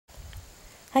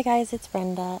Hi guys, it's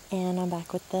Brenda, and I'm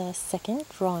back with the second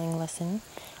drawing lesson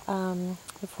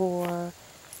for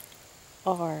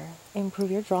our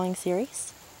Improve Your Drawing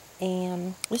series.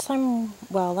 And this time,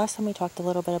 last time we talked a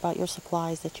little bit about your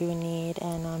supplies that you would need,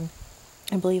 and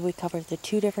I believe we covered the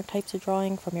two different types of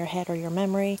drawing, from your head or your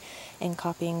memory, and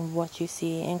copying what you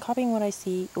see. And copying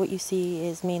what you see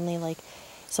is mainly like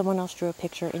someone else drew a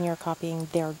picture and you're copying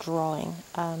their drawing.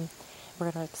 We're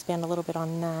going to expand a little bit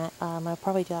on that. I'll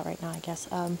probably do that right now, I guess.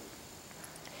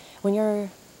 When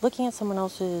you're looking at someone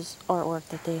else's artwork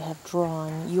that they have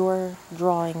drawn, you're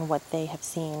drawing what they have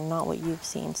seen, not what you've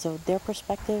seen. So their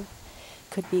perspective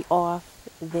could be off,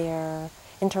 their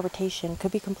interpretation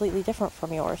could be completely different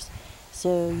from yours.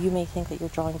 So you may think that your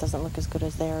drawing doesn't look as good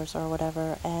as theirs or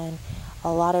whatever, and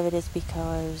a lot of it is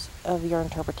because of your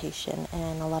interpretation,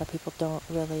 and a lot of people don't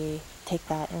really take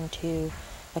that into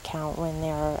account when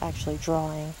they're actually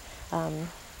drawing.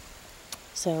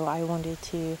 So I wanted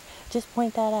to just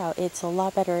point that out. It's a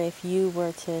lot better if you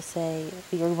were to say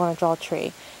you want to draw a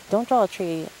tree. Don't draw a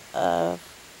tree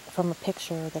from a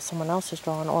picture that someone else has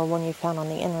drawn or one you found on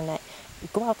the internet.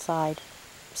 Go outside,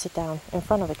 sit down in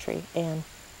front of a tree and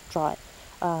draw it.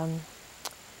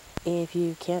 If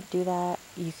you can't do that,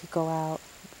 you could go out,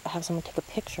 have someone take a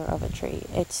picture of a tree.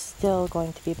 It's still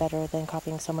going to be better than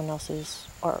copying someone else's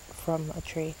art from a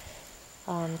tree.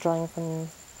 Drawing from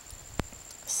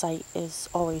sight is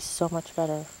always so much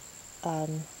better.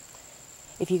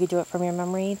 If you could do it from your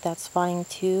memory, that's fine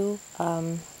too,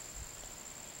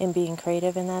 in being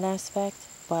creative in that aspect,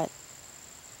 but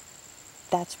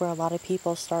that's where a lot of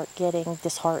people start getting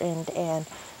disheartened and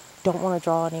don't want to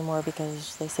draw anymore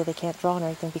because they say they can't draw and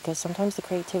everything, because sometimes the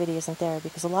creativity isn't there,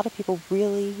 because a lot of people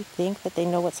really think that they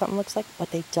know what something looks like,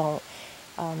 but they don't.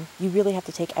 You really have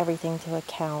to take everything into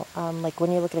account. Like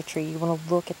when you look at a tree, you want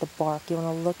to look at the bark, you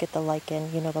want to look at the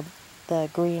lichen, the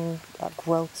green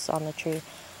growths on the tree,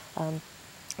 the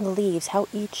leaves, how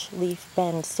each leaf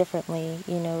bends differently,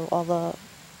 all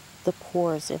the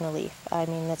pores in a leaf. I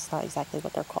mean, that's not exactly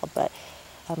what they're called, but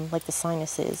like the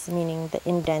sinuses, meaning the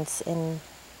indents in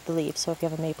the leaves. So if you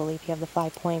have a maple leaf, you have the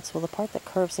 5 points. Well, the part that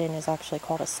curves in is actually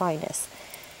called a sinus.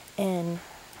 And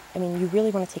I mean, you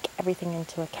really want to take everything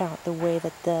into account, the way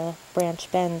that the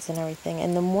branch bends and everything.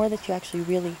 And the more that you actually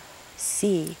really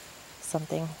see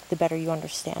something, the better you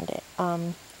understand it.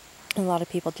 A lot of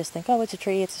people just think, oh, it's a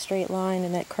tree, it's a straight line,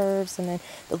 and it curves, and then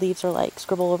the leaves are like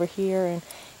scribble over here. And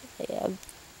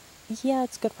yeah,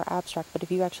 it's good for abstract, but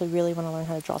if you actually really want to learn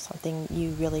how to draw something,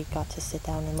 you really got to sit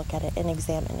down and look at it and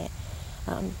examine it.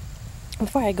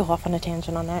 Before I go off on a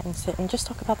tangent on that and sit and just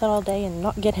talk about that all day and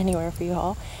not get anywhere for you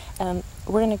all,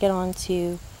 we're going to get on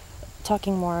to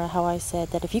talking more how I said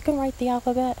that if you can write the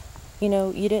alphabet, you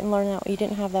didn't learn that, you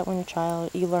didn't have that when you're a child,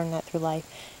 you learn that through life,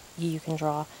 you can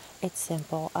draw. It's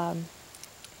simple.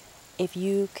 If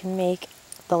you can make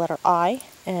the letter I,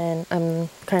 and I'm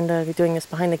kind of doing this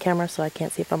behind the camera so I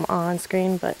can't see if I'm on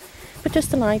screen, but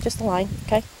just an I, just a line,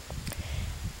 okay?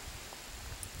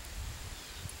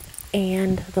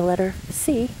 And the letter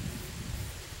C,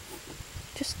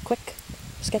 just quick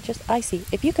sketches, I see.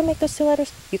 If you can make those two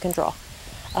letters, you can draw.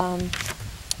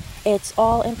 It's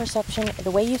all in perception,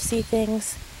 the way you see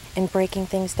things and breaking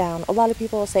things down. A lot of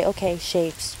people will say, okay,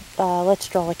 shapes, let's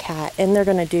draw a cat, and they're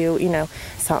gonna do,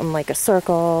 something like a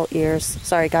circle, ears.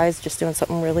 Sorry guys, just doing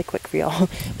something really quick for y'all.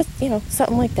 But,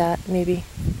 something like that, maybe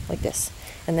like this.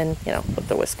 And then, put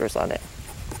the whiskers on it.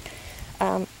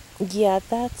 Yeah,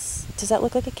 does that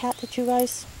look like a cat that you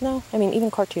guys know? I mean,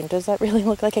 even cartoon, does that really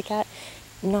look like a cat?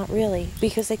 Not really,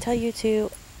 because they tell you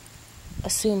to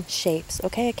assume shapes.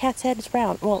 Okay, a cat's head is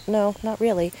round. Well, no, not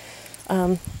really.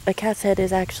 A cat's head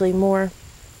is actually more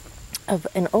of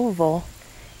an oval,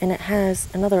 and it has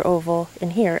another oval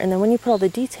in here. And then when you put all the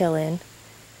detail in,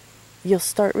 you'll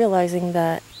start realizing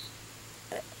that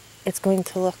it's going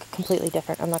to look completely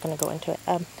different. I'm not going to go into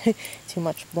it too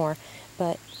much more,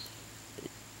 but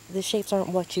the shapes aren't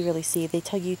what you really see. They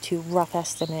tell you to rough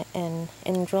estimate, and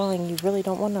in drawing you really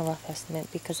don't want a rough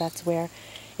estimate, because that's where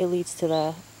it leads to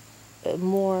the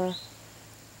more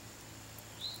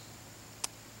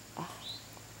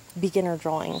beginner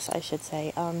drawings, I should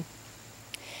say. And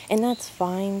that's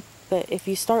fine, but if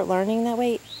you start learning that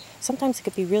way, sometimes it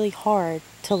could be really hard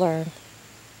to learn,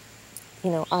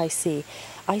 I see.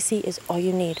 I see is all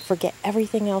you need. Forget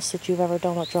everything else that you've ever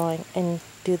done with drawing and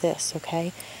do this,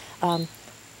 okay?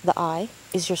 The I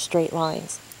is your straight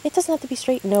lines. It doesn't have to be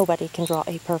straight. Nobody can draw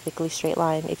a perfectly straight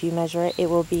line. If you measure it, it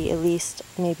will be at least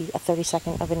maybe a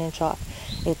 32nd of an inch off.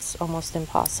 It's almost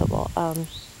impossible.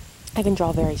 I can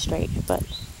draw very straight, but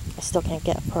I still can't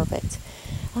get perfect.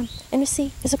 And a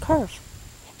C is a curve.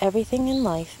 Everything in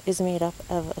life is made up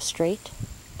of a straight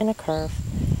and a curve,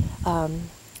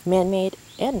 man-made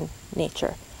and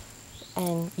nature.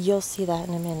 And you'll see that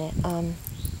in a minute.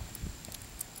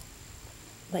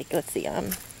 Like, let's see,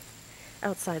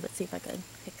 outside, let's see if I can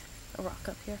pick a rock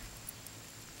up here.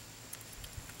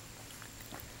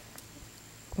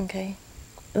 Okay,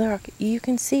 look, you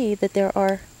can see that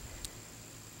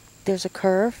there's a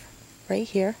curve right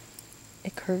here.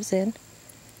 It curves in,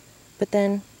 but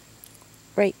then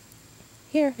right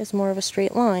here is more of a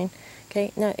straight line.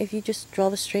 Okay, now if you just draw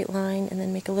the straight line and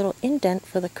then make a little indent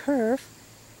for the curve,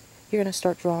 you're going to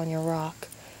start drawing your rock.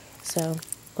 So,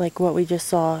 like what we just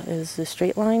saw is the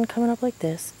straight line coming up like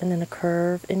this, and then a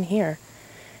curve in here.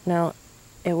 Now,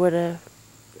 it would have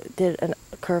did a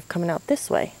curve coming out this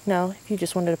way. Now, if you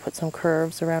just wanted to put some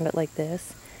curves around it like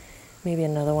this, maybe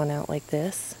another one out like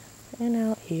this, and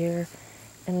out here,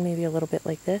 and maybe a little bit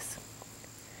like this.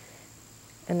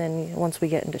 And then once we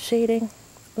get into shading,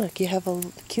 look, you have a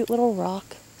cute little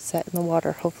rock set in the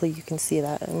water. Hopefully you can see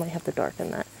that. I might have to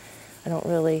darken that. I don't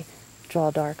really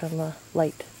draw dark on the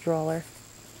light drawer,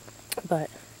 but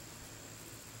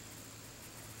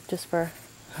just for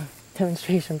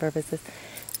demonstration purposes,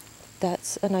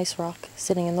 that's a nice rock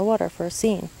sitting in the water for a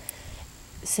scene.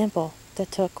 Simple.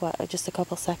 That took, what, just a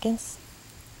couple seconds?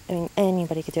 I mean,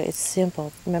 anybody could do it. It's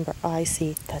simple. Remember, I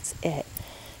see, that's it.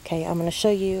 Okay, I'm going to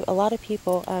show you a lot of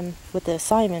people with the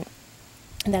assignment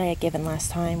that I had given last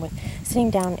time with sitting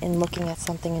down and looking at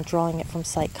something and drawing it from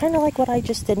sight. Kind of like what I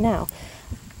just did now.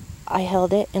 I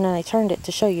held it and then I turned it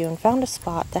to show you and found a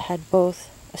spot that had both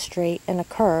a straight and a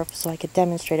curve so I could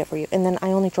demonstrate it for you. And then I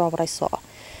only draw what I saw.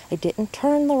 I didn't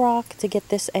turn the rock to get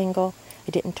this angle.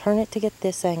 I didn't turn it to get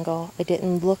this angle. I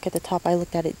didn't look at the top. I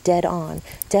looked at it dead on.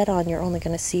 Dead on, you're only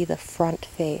going to see the front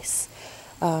face.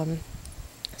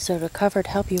 So to cover to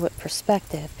help you with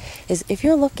perspective is if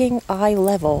you're looking eye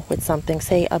level with something,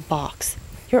 say a box,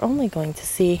 you're only going to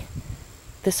see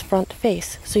this front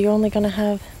face. So you're only going to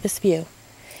have this view.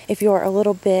 If you're a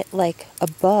little bit like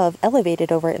above,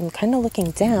 elevated over it and kind of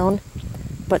looking down,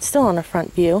 but still on a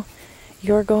front view,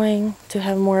 you're going to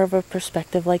have more of a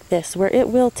perspective like this, where it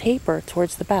will taper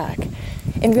towards the back.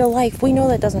 In real life, we know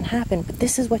that doesn't happen, but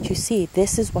this is what you see.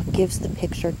 This is what gives the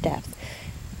picture depth.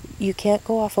 You can't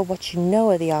go off of what you know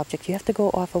of the object. You have to go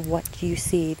off of what you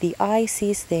see. The eye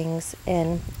sees things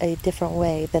in a different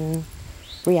way than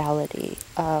reality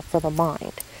for the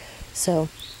mind. So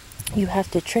you have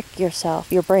to trick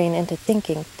yourself, your brain, into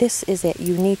thinking, this is it.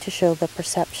 You need to show the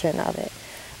perception of it.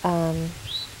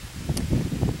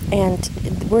 And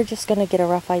we're just going to get a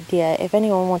rough idea. If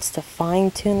anyone wants to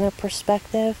fine-tune their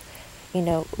perspective, you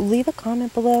know, leave a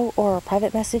comment below or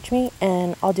private message me,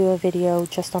 and I'll do a video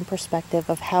just on perspective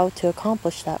of how to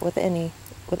accomplish that with any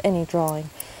drawing.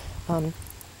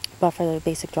 But for the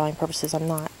basic drawing purposes, I'm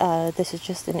not. This is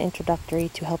just an introductory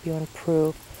to help you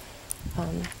improve.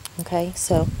 Okay,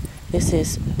 so this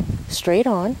is straight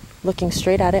on, looking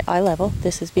straight at it, eye level.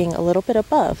 This is being a little bit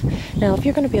above. Now, if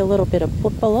you're going to be a little bit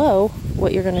below,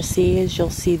 what you're going to see is you'll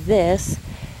see this,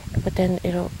 but then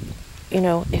it'll, you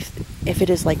know, if it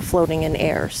is like floating in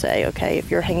air, say, okay,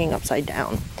 if you're hanging upside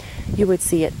down, you would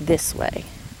see it this way.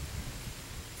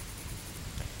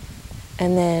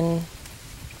 And then,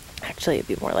 actually, it'd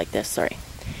be more like this, sorry.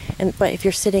 But if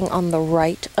you're sitting on the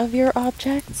right of your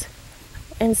object,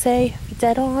 and say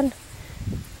dead on,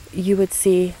 you would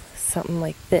see something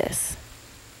like this.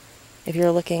 If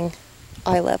you're looking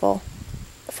eye level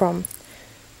from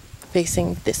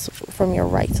facing this, from your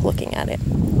right, looking at it.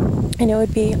 And it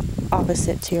would be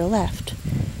opposite to your left.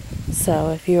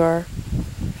 So if you're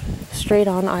straight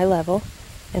on eye level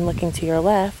and looking to your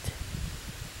left,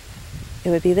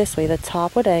 it would be this way. The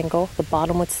top would angle, the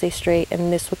bottom would stay straight,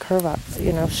 and this would curve up,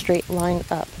 you know, straight line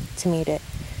up to meet it.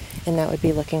 And that would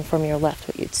be looking from your left,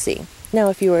 what you'd see. Now,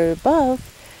 if you were above,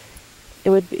 it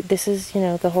would be, this is, you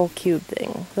know, the whole cube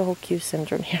thing, the whole cube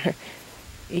syndrome here.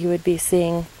 You would be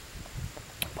seeing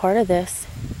part of this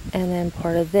and then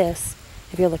part of this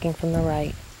if you're looking from the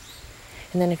right.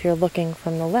 And then if you're looking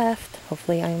from the left,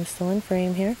 hopefully I am still in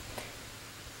frame here,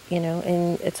 you know,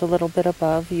 and it's a little bit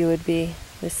above, you would be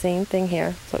the same thing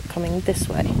here, so coming this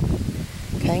way.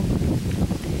 Okay?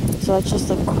 So that's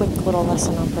just a quick little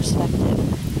lesson on perspective,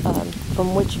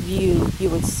 from which view you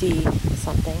would see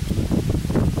something.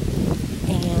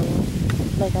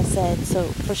 And like I said, so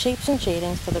for shapes and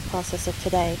shadings for the process of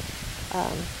today,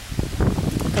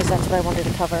 because that's what I wanted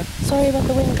to cover. Sorry about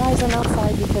the wind, guys. I'm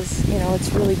outside because, you know,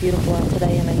 it's really beautiful out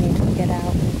today and I need to get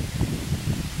out. And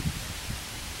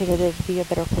figured it'd be a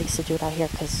better place to do it out here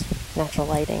because natural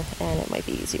lighting, and it might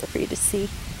be easier for you to see.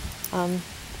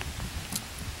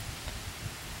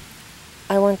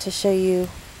 I want to show you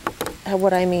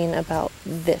what I mean about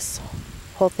this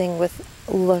whole thing with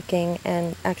looking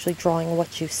and actually drawing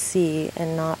what you see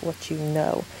and not what you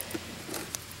know.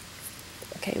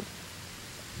 Okay,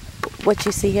 what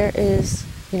you see here is,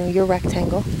 you know, your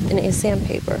rectangle, and it is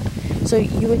sandpaper. So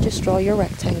you would just draw your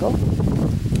rectangle,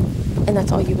 and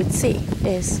that's all you would see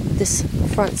is this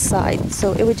front side.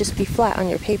 So it would just be flat on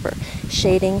your paper.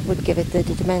 Shading would give it the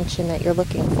dimension that you're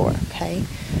looking for, okay?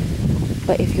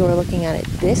 But if you're looking at it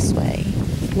this way,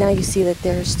 now you see that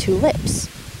there's two lips.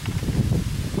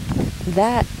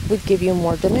 That would give you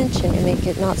more dimension and make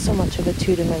it not so much of a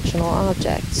two-dimensional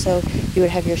object. So you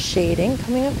would have your shading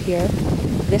coming up here.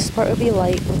 This part would be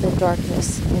light with a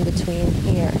darkness in between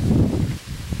here.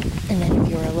 And then if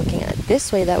you were looking at it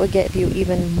this way, that would give you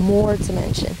even more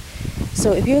dimension.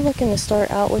 So if you're looking to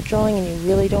start out with drawing and you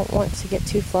really don't want to get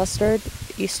too flustered,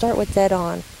 you start with dead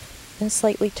on and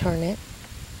slightly turn it,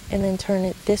 and then turn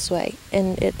it this way,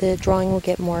 and the drawing will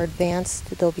get more advanced.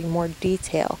 There'll be more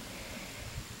detail.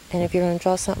 And if you're going to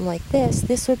draw something like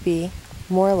this would be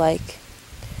more like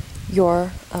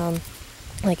your,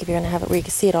 like if you're going to have it where you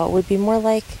can see it all, it would be more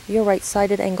like your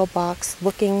right-sided angle box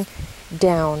looking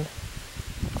down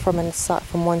from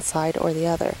one side or the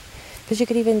other. Because you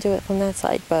could even do it from that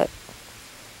side, but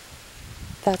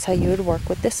that's how you would work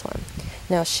with this one.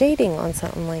 Now, shading on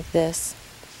something like this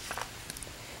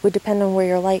would depend on where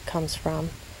your light comes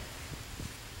from.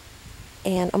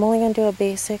 And I'm only going to do a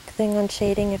basic thing on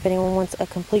shading. If anyone wants a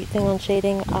complete thing on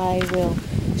shading, I will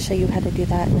show you how to do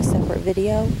that in a separate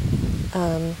video.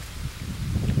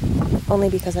 Only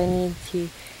because I need to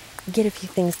get a few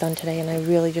things done today, and I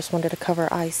really just wanted to cover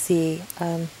IC,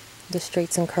 the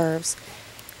straights and curves.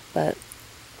 But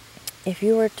if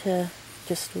you were to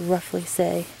just roughly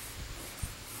say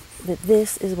that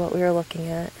this is what we are looking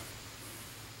at,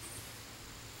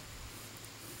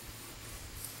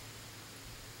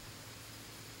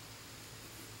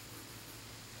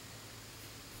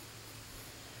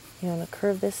 you want to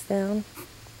curve this down.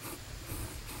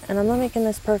 And I'm not making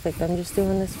this perfect, I'm just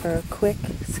doing this for a quick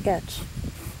sketch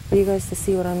for you guys to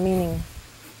see what I'm meaning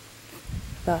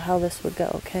about how this would go,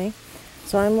 okay?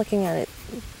 So I'm looking at it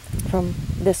from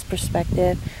this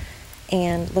perspective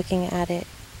and looking at it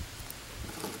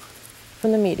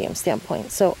from the medium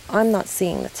standpoint. So I'm not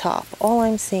seeing the top. All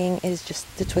I'm seeing is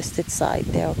just the twisted side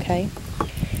there, okay?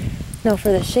 Now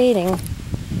for the shading,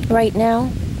 right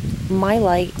now, my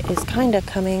light is kind of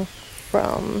coming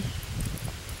from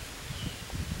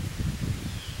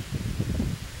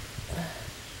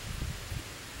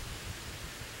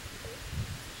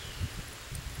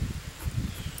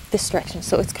this direction.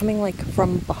 So it's coming like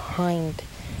from behind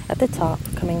at the top,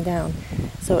 coming down.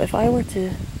 So if I were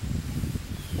to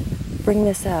bring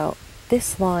this out,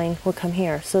 this line will come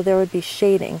here. So there would be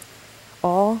shading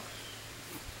all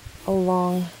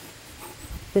along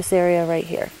this area right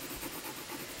here.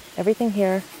 Everything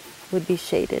here would be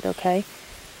shaded, okay?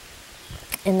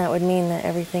 And that would mean that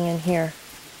everything in here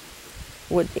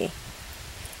would be.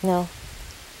 Now,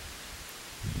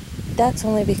 that's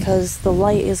only because the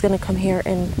light is going to come here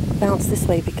and bounce this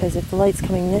way, because if the light's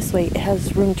coming this way, it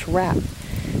has room to wrap.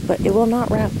 But it will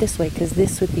not wrap this way because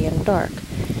this would be in dark.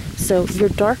 So your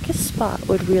darkest spot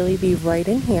would really be right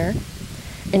in here,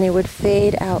 and it would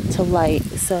fade out to light.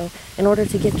 So in order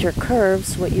to get your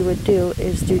curves, what you would do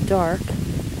is do dark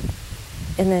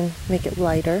and then make it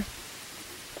lighter,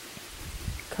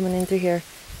 coming in through here,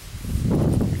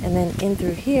 and then in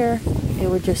through here it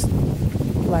would just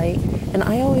light. And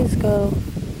I always go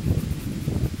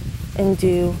and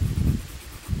do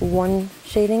one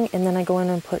shading, and then I go in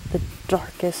and put the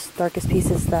darkest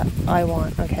pieces that I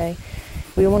want, okay?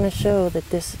 We want to show that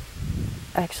this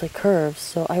actually curves,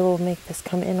 so I will make this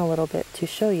come in a little bit to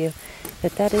show you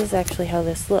that that is actually how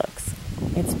this looks.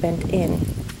 It's bent in.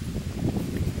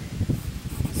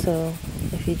 So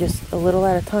if you just a little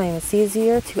at a time, it's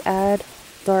easier to add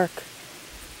dark,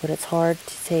 but it's hard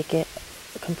to take it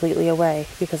completely away,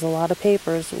 because a lot of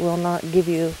papers will not give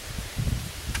you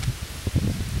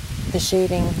the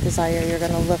shading desire you're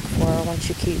going to look for once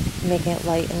you keep making it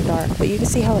light and dark. But you can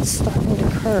see how it's starting to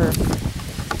curve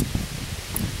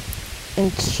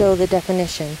and show the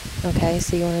definition, okay?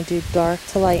 So you want to do dark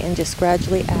to light and just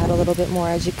gradually add a little bit more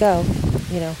as you go.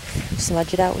 You know,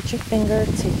 smudge it out with your finger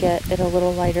to get it a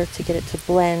little lighter, to get it to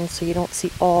blend so you don't see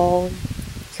all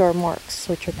your marks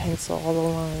with your pencil, all the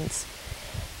lines.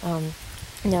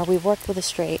 Now we've worked with a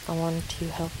straight. I want to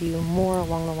help you more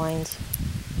along the lines,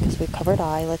 because we've covered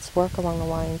I. Let's work along the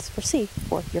lines for C,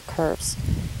 for your curves.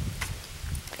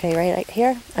 Okay, right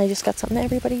here, I just got something that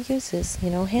everybody uses, you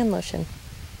know, hand lotion.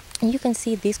 And you can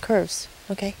see these curves,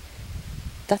 okay?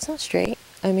 That's not straight.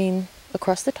 I mean,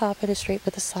 across the top it is straight,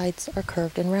 but the sides are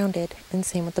curved and rounded, and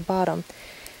same with the bottom.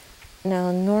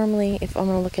 Now, normally, if I'm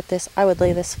going to look at this, I would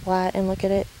lay this flat and look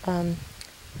at it.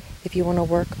 If you want to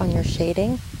work on your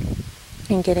shading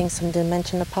and getting some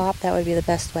dimension to pop, that would be the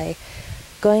best way.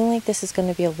 Going like this is going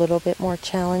to be a little bit more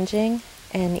challenging,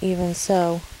 and even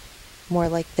so, more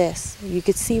like this. You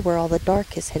could see where all the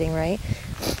dark is hitting, right?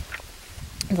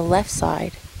 The left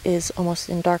side is almost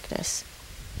in darkness.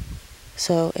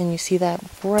 So, and you see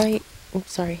that bright,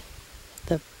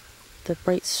 the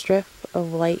bright strip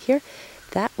of light here,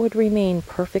 that would remain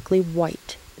perfectly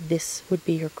white. This would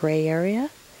be your gray area,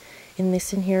 and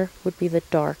this in here would be the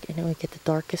dark, and it would get the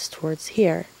darkest towards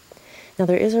here. Now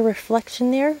there is a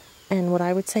reflection there, and what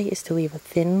I would say is to leave a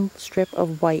thin strip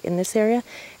of white in this area,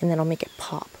 and that'll make it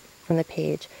pop from the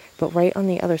page. But right on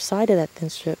the other side of that thin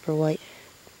strip of white,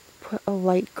 put a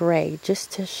light gray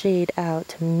just to shade out,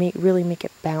 to really make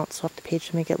it bounce off the page,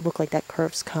 to make it look like that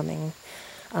curve's coming.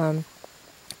 And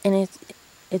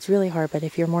it's really hard, but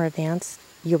if you're more advanced,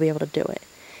 you'll be able to do it.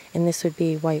 And this would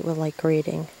be white with light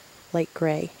grading, light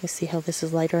gray. You see how this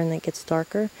is lighter and then it gets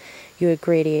darker? You would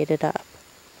gradiate it up.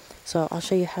 So I'll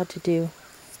show you how to do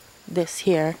this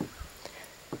here.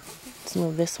 Let's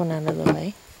move this one out of the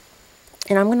way.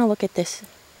 And I'm going to look at this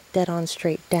dead on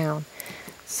straight down.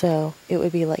 So it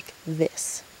would be like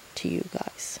this to you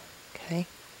guys, okay?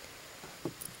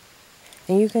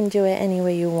 And you can do it any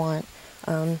way you want.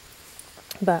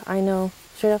 But I know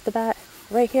straight off the bat,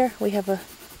 right here, we have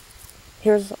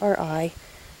here's our eye,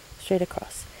 straight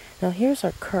across. Now here's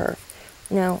our curve.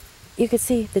 Now you can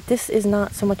see that this is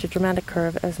not so much a dramatic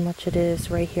curve as much it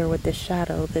is right here with this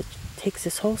shadow that takes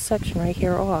this whole section right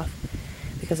here off,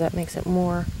 because that makes it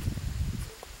more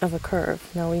of a curve.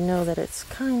 Now we know that it's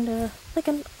kind of like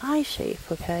an eye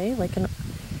shape, okay? Like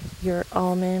your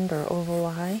almond or oval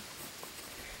eye.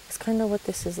 It's kind of what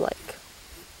this is like.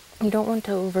 You don't want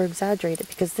to over-exaggerate it,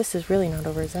 because this is really not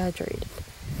over-exaggerated.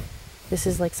 This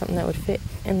is like something that would fit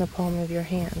in the palm of your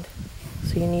hand.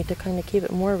 So you need to kind of keep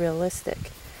it more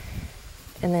realistic.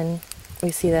 And then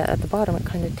we see that at the bottom it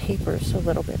kind of tapers a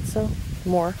little bit. So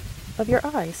more of your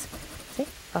eyes. See?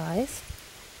 Eyes.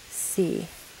 C.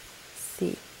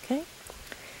 C. Okay?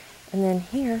 And then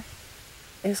here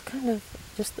is kind of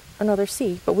just another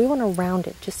C. But we want to round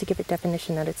it just to give it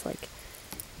definition that it's like,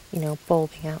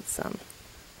 bulbing out some.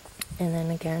 And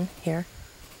then again, here,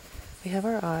 we have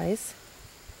our eyes,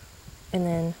 and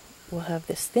then we'll have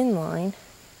this thin line,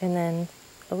 and then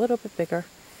a little bit bigger,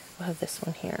 we'll have this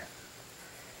one here.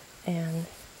 And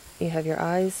you have your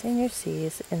eyes and your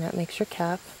C's, and that makes your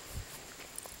cap.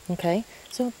 Okay,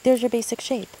 so there's your basic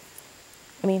shape.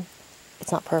 I mean,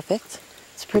 it's not perfect,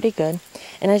 it's pretty good.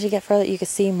 And as you get further, you can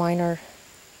see mine are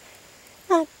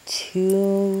not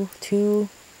too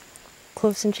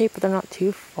close in shape, but they're not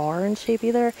too far in shape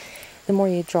either. The more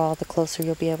you draw, the closer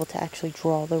you'll be able to actually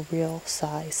draw the real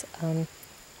size.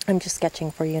 I'm just sketching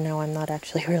for you now. I'm not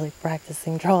actually really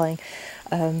practicing drawing.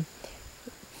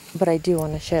 But I do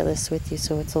want to share this with you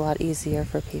so it's a lot easier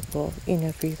for people, for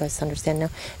you guys to understand. Now,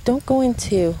 don't go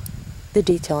into the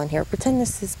detail in here. Pretend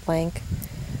this is blank.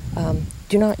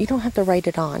 You don't have to write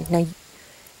it on. Now,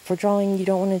 for drawing, you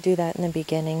don't want to do that in the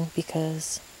beginning,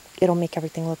 because it'll make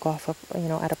everything look off of,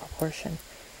 out of proportion.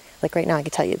 Like right now, I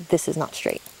can tell you this is not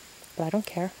straight, but I don't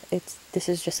care. This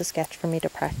is just a sketch for me to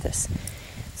practice.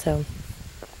 So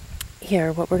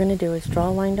here, what we're going to do is draw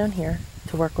a line down here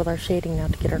to work with our shading now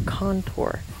to get our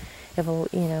contour. If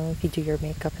you do your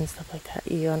makeup and stuff like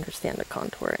that, you understand the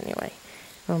contour anyway.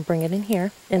 I'll bring it in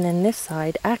here, and then this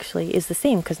side actually is the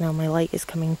same, because now my light is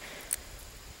coming.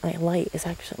 My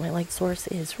light source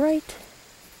is right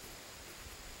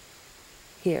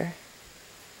here,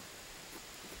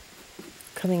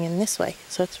 coming in this way,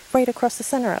 so it's right across the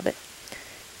center of it.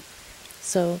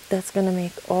 So that's going to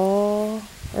make all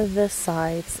of the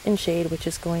sides in shade, which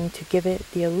is going to give it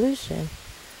the illusion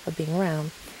of being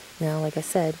round. Now, like I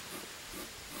said,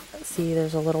 see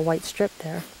there's a little white strip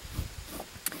there,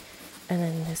 and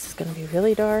then this is going to be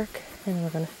really dark, and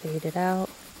we're going to fade it out.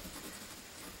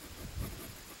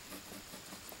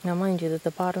 Now mind you that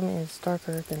the bottom is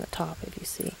darker than the top, if you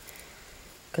see,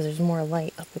 because there's more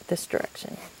light up at this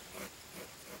direction.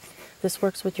 This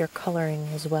works with your coloring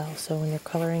as well, so when you're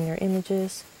coloring your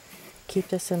images, keep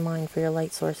this in mind for your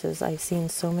light sources. I've seen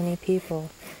so many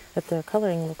people that their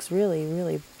coloring looks really,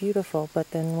 really beautiful, but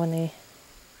then when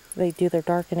they do their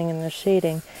darkening and their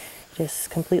shading, it is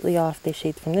completely off. They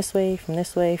shade from this way, from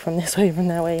this way, from this way, from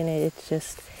that way, and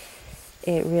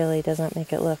it really doesn't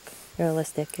make it look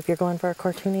realistic. If you're going for a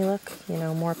cartoony look,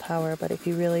 more power, but if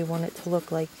you really want it to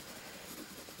look like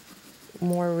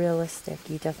more realistic,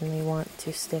 you definitely want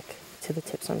to stick to the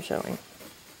tips I'm showing.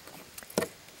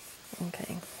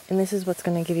 Okay, and this is what's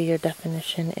going to give you your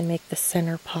definition and make the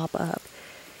center pop up.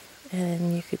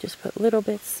 And you could just put little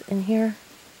bits in here,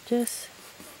 just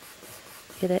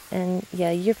get it. And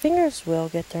yeah, your fingers will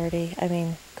get dirty. I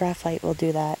mean, graphite will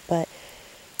do that, but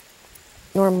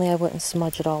normally I wouldn't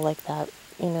smudge it all like that,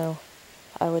 you know.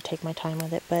 I would take my time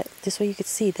with it, but this way you could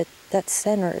see that that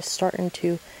center is starting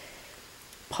to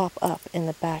pop up and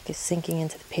the back is sinking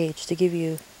into the page to give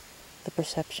you the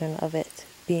perception of it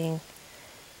being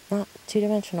not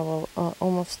two-dimensional,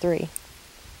 almost three.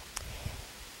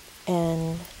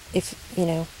 And if, you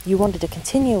know, you wanted to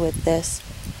continue with this,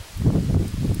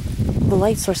 the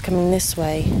light source coming this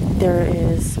way, there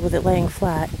is, with it laying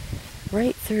flat,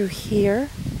 right through here,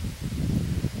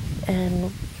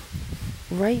 and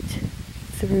right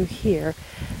through here,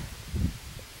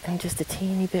 and just a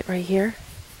teeny bit right here.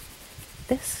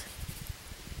 This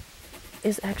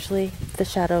is actually the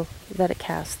shadow that it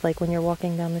casts, like when you're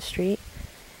walking down the street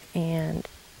and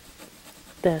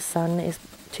the sun is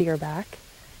to your back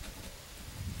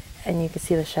and you can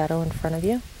see the shadow in front of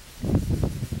you.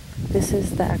 This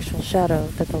is the actual shadow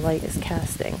that the light is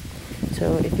casting.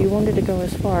 So if you wanted to go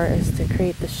as far as to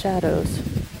create the shadows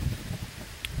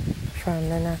from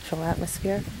the natural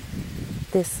atmosphere,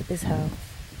 this is how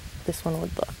this one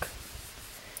would look.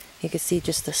 You can see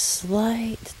just a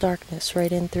slight darkness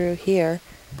right in through here.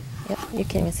 Yep, you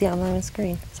can't even see it on my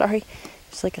screen. Sorry.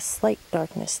 Just like a slight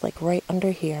darkness, like right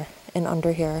under here, and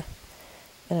under here,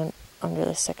 and then under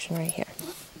this section right here.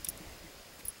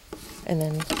 And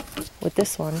then with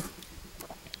this one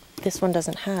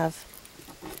doesn't have,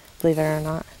 believe it or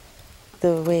not,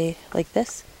 the way like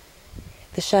this,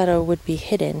 the shadow would be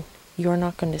hidden. You're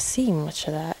not going to see much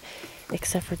of that,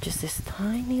 except for just this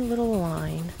tiny little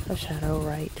line of shadow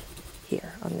right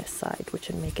here on this side, which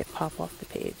would make it pop off the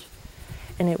page.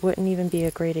 And it wouldn't even be a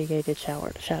gradiated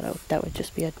shadow. That would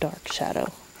just be a dark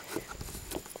shadow.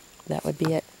 That would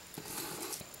be it.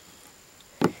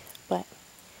 But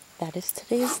that is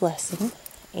today's lesson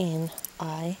in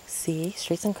IC,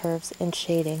 straights and curves, and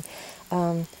shading.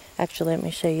 Actually, let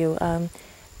me show you.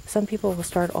 Some people will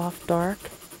start off dark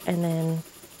and then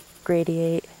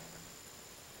gradiate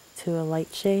to a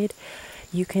light shade.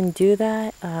 You can do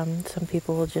that. Some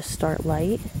people will just start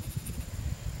light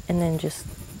and then just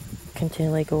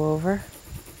continually go over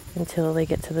until they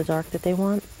get to the dark that they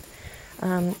want.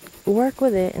 Work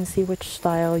with it and see which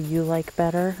style you like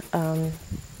better.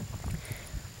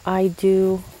 I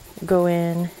do go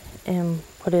in and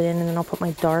put it in, and then I'll put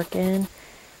my dark in,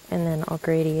 and then I'll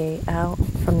gradiate out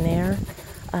from there.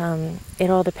 It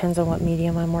all depends on what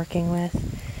medium I'm working with.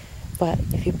 But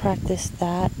if you practice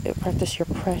that, practice your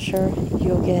pressure,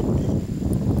 you'll get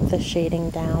the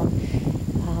shading down.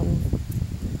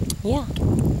 Yeah,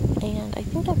 and I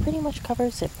think that pretty much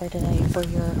covers it for today for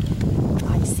your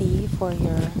IC, for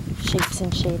your shapes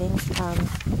and shading.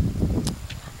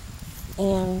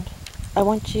 And I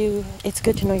want you, it's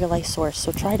good to know your light source,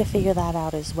 so try to figure that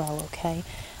out as well, okay?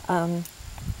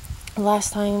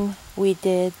 Last time we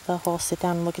did the whole sit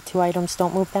down and look at two items,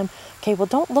 don't move them. Okay, well,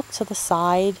 don't look to the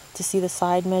side to see the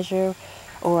side measure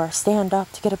or stand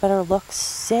up to get a better look.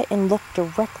 Sit and look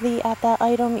directly at that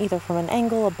item, either from an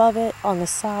angle above it, on the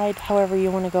side, however you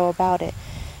want to go about it.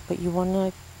 But you want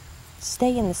to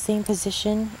stay in the same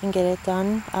position and get it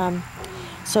done.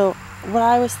 So what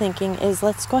I was thinking is,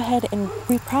 let's go ahead and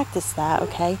re-practice that,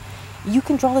 okay? You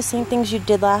can draw the same things you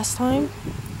did last time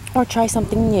or try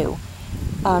something new.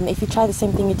 If you try the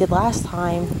same thing you did last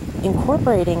time,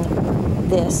 incorporating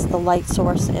this, the light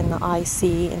source and the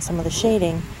IC and some of the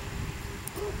shading,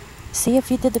 see if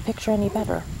you did the picture any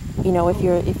better. You know, if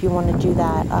you want to do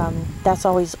that, that's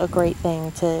always a great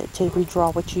thing to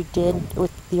redraw what you did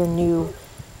with your new,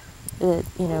 you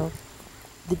know,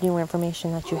 the new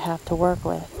information that you have to work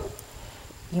with.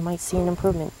 You might see an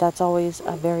improvement. That's always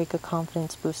a very good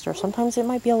confidence booster. Sometimes it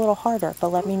might be a little harder, but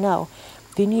let me know.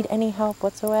 If you need any help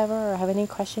whatsoever or have any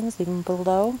questions, leave them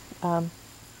below.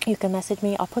 You can message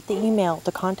me. I'll put the email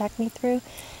to contact me through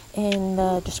in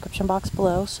the description box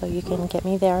below, so you can get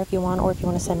me there if you want, or if you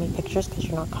want to send me pictures because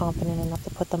you're not confident enough to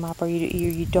put them up, or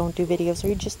you don't do videos, or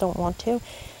you just don't want to,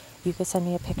 you can send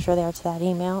me a picture there to that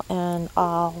email, and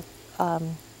I'll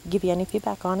give you any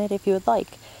feedback on it if you would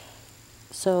like.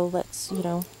 So let's, you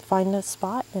know, find a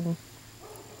spot and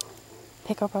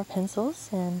pick up our pencils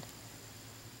and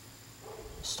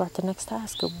start the next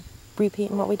task.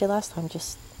 Repeating what we did last time.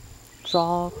 Just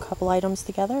draw a couple items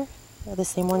together, the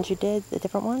same ones you did, the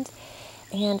different ones.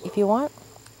 And if you want,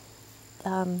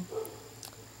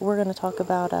 we're going to talk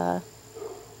about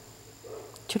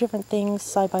two different things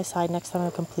side by side next time,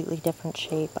 a completely different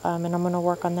shape. And I'm going to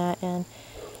work on that and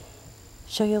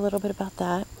show you a little bit about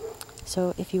that.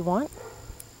 So if you want,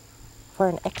 for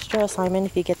an extra assignment,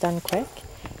 if you get done quick,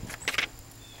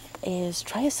 is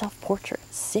try a self-portrait.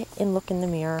 Sit and look in the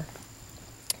mirror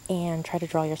and try to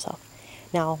draw yourself.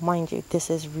 Now, mind you, this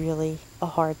is really a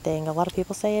hard thing. A lot of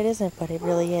people say it isn't, but it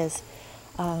really is.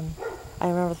 I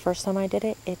remember the first time I did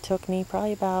it, it took me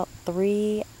probably about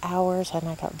 3 hours, and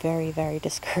I got very, very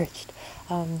discouraged.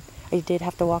 I did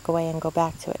have to walk away and go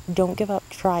back to it. Don't give up,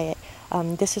 try it.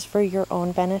 This is for your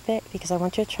own benefit, because I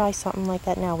want you to try something like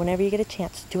that now. Whenever you get a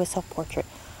chance, do a self-portrait.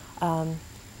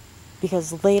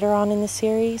 Because later on in the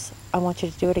series, I want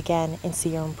you to do it again and see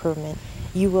your improvement.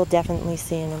 You will definitely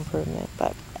see an improvement,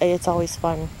 but it's always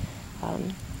fun.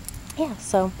 Yeah,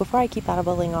 so before I keep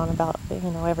babbling on about,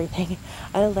 everything,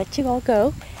 I'll let you all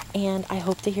go, and I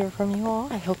hope to hear from you all.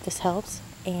 I hope this helps,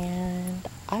 and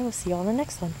I will see you on the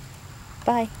next one.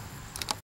 Bye.